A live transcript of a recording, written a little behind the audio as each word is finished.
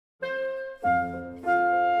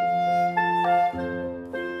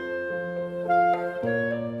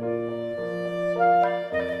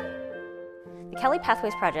Cali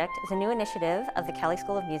Pathways project is a new initiative of the Cali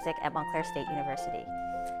School of Music at Montclair State University.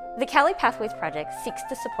 The Cali Pathways project seeks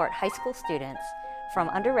to support high school students from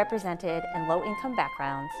underrepresented and low-income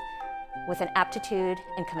backgrounds with an aptitude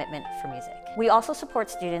and commitment for music. We also support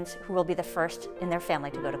students who will be the first in their family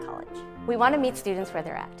to go to college. We want to meet students where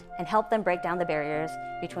they're at and help them break down the barriers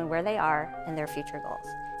between where they are and their future goals.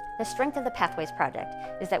 The strength of the Pathways project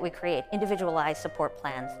is that we create individualized support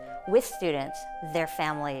plans with students, their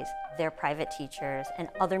families, their private teachers, and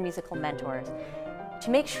other musical mentors to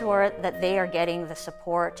make sure that they are getting the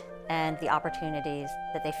support and the opportunities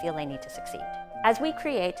that they feel they need to succeed. As we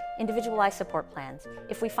create individualized support plans,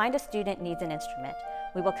 if we find a student needs an instrument,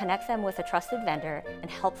 we will connect them with a trusted vendor and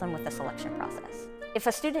help them with the selection process. If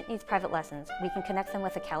a student needs private lessons, we can connect them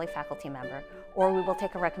with a Cali faculty member, or we will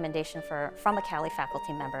take a recommendation from a Cali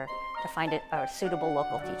faculty member to find a suitable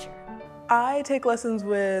local teacher. I take lessons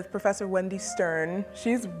with Professor Wendy Stern.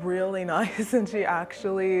 She's really nice, and she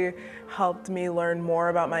actually helped me learn more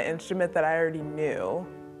about my instrument that I already knew.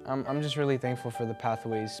 I'm just really thankful for the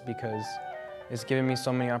Pathways because it's given me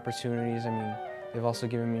so many opportunities. I mean, they've also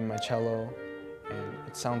given me my cello, and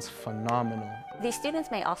it sounds phenomenal. These students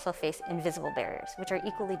may also face invisible barriers, which are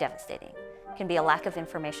equally devastating. It can be a lack of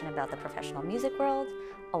information about the professional music world,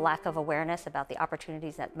 a lack of awareness about the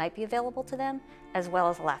opportunities that might be available to them, as well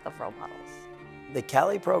as a lack of role models. The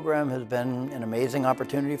Cali program has been an amazing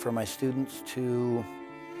opportunity for my students to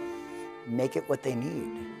make it what they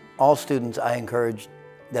need. All students I encourage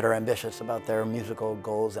that are ambitious about their musical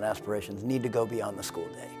goals and aspirations need to go beyond the school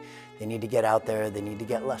day. They need to get out there, they need to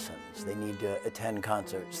get lessons, they need to attend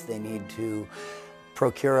concerts, they need to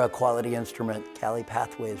procure a quality instrument. Cali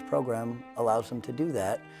Pathways program allows them to do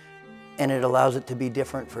that, and it allows it to be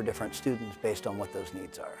different for different students based on what those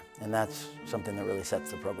needs are. And that's something that really sets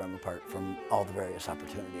the program apart from all the various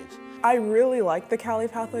opportunities. I really like the Cali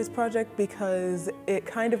Pathways project because it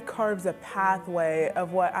kind of carves a pathway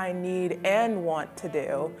of what I need and want to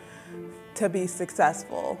do to be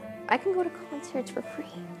successful. I can go to concerts for free.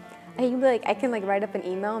 I can write up an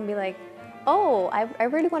email and be like, oh, I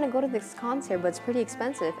really want to go to this concert, but it's pretty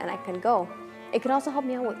expensive, and I can go. It could also help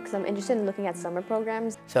me out because I'm interested in looking at summer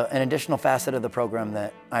programs. So an additional facet of the program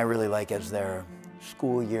that I really like as their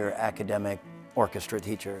school year academic orchestra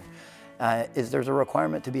teacher is there's a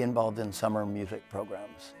requirement to be involved in summer music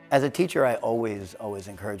programs. As a teacher, I always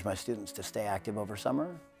encourage my students to stay active over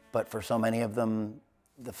summer, but for so many of them,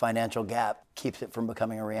 the financial gap keeps it from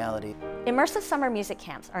becoming a reality. Immersive summer music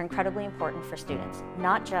camps are incredibly important for students,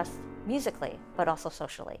 not just musically, but also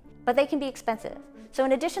socially. But they can be expensive. So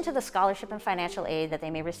in addition to the scholarship and financial aid that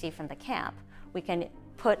they may receive from the camp, we can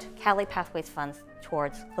put Cali Pathways funds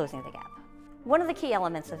towards closing the gap. One of the key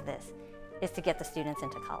elements of this is to get the students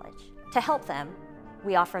into college. To help them,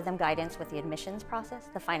 we offer them guidance with the admissions process,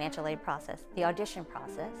 the financial aid process, the audition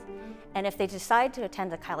process, and if they decide to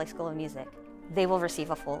attend the Cali School of Music, they will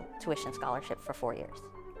receive a full tuition scholarship for 4 years.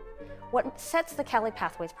 What sets the Cali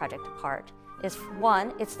Pathways project apart is,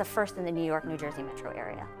 one, it's the first in the New York, New Jersey metro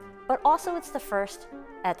area, but also it's the first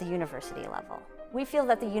at the university level. We feel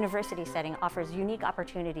that the university setting offers unique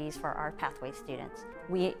opportunities for our Pathways students.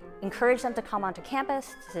 We encourage them to come onto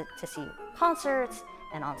campus to see concerts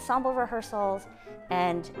and ensemble rehearsals,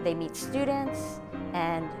 and they meet students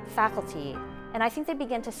and faculty, and I think they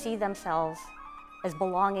begin to see themselves as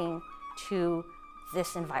belonging to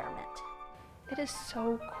this environment. It is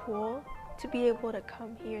so cool to be able to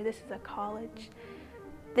come here. This is a college.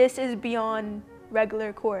 This is beyond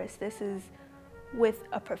regular course. This is with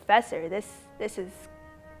a professor. This is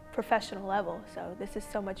professional level, so this is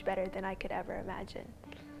so much better than I could ever imagine.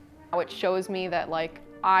 It shows me that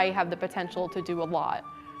I have the potential to do a lot.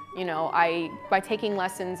 You know, by taking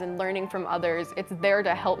lessons and learning from others, it's there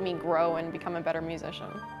to help me grow and become a better musician.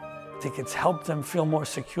 I think it's helped them feel more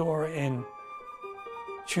secure in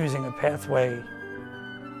choosing a pathway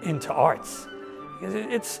into arts. Because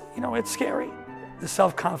it's scary. The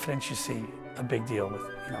self-confidence you see, a big deal with,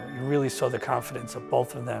 you really saw the confidence of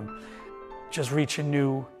both of them just reach a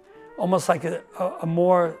new, almost like a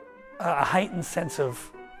more heightened sense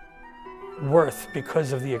of worth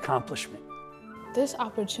because of the accomplishment. This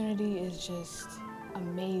opportunity is just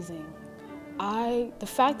amazing. The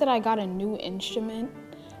fact that I got a new instrument,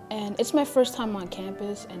 and it's my first time on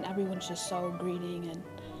campus, and everyone's just so greeting and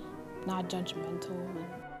not judgmental.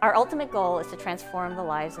 Our ultimate goal is to transform the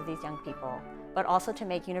lives of these young people, but also to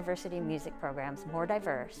make university music programs more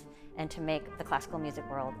diverse and to make the classical music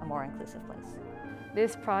world a more inclusive place.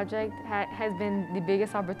 This project has been the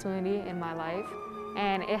biggest opportunity in my life,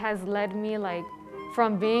 and it has led me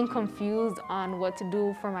from being confused on what to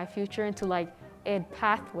do for my future into a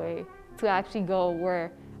pathway to actually go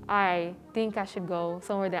where I think I should go,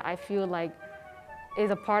 somewhere that I feel like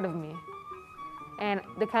is a part of me. And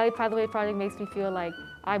the Cali Pathways project makes me feel like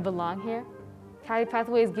I belong here. Cali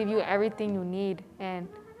Pathways give you everything you need, and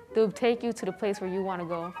they'll take you to the place where you want to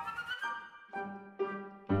go.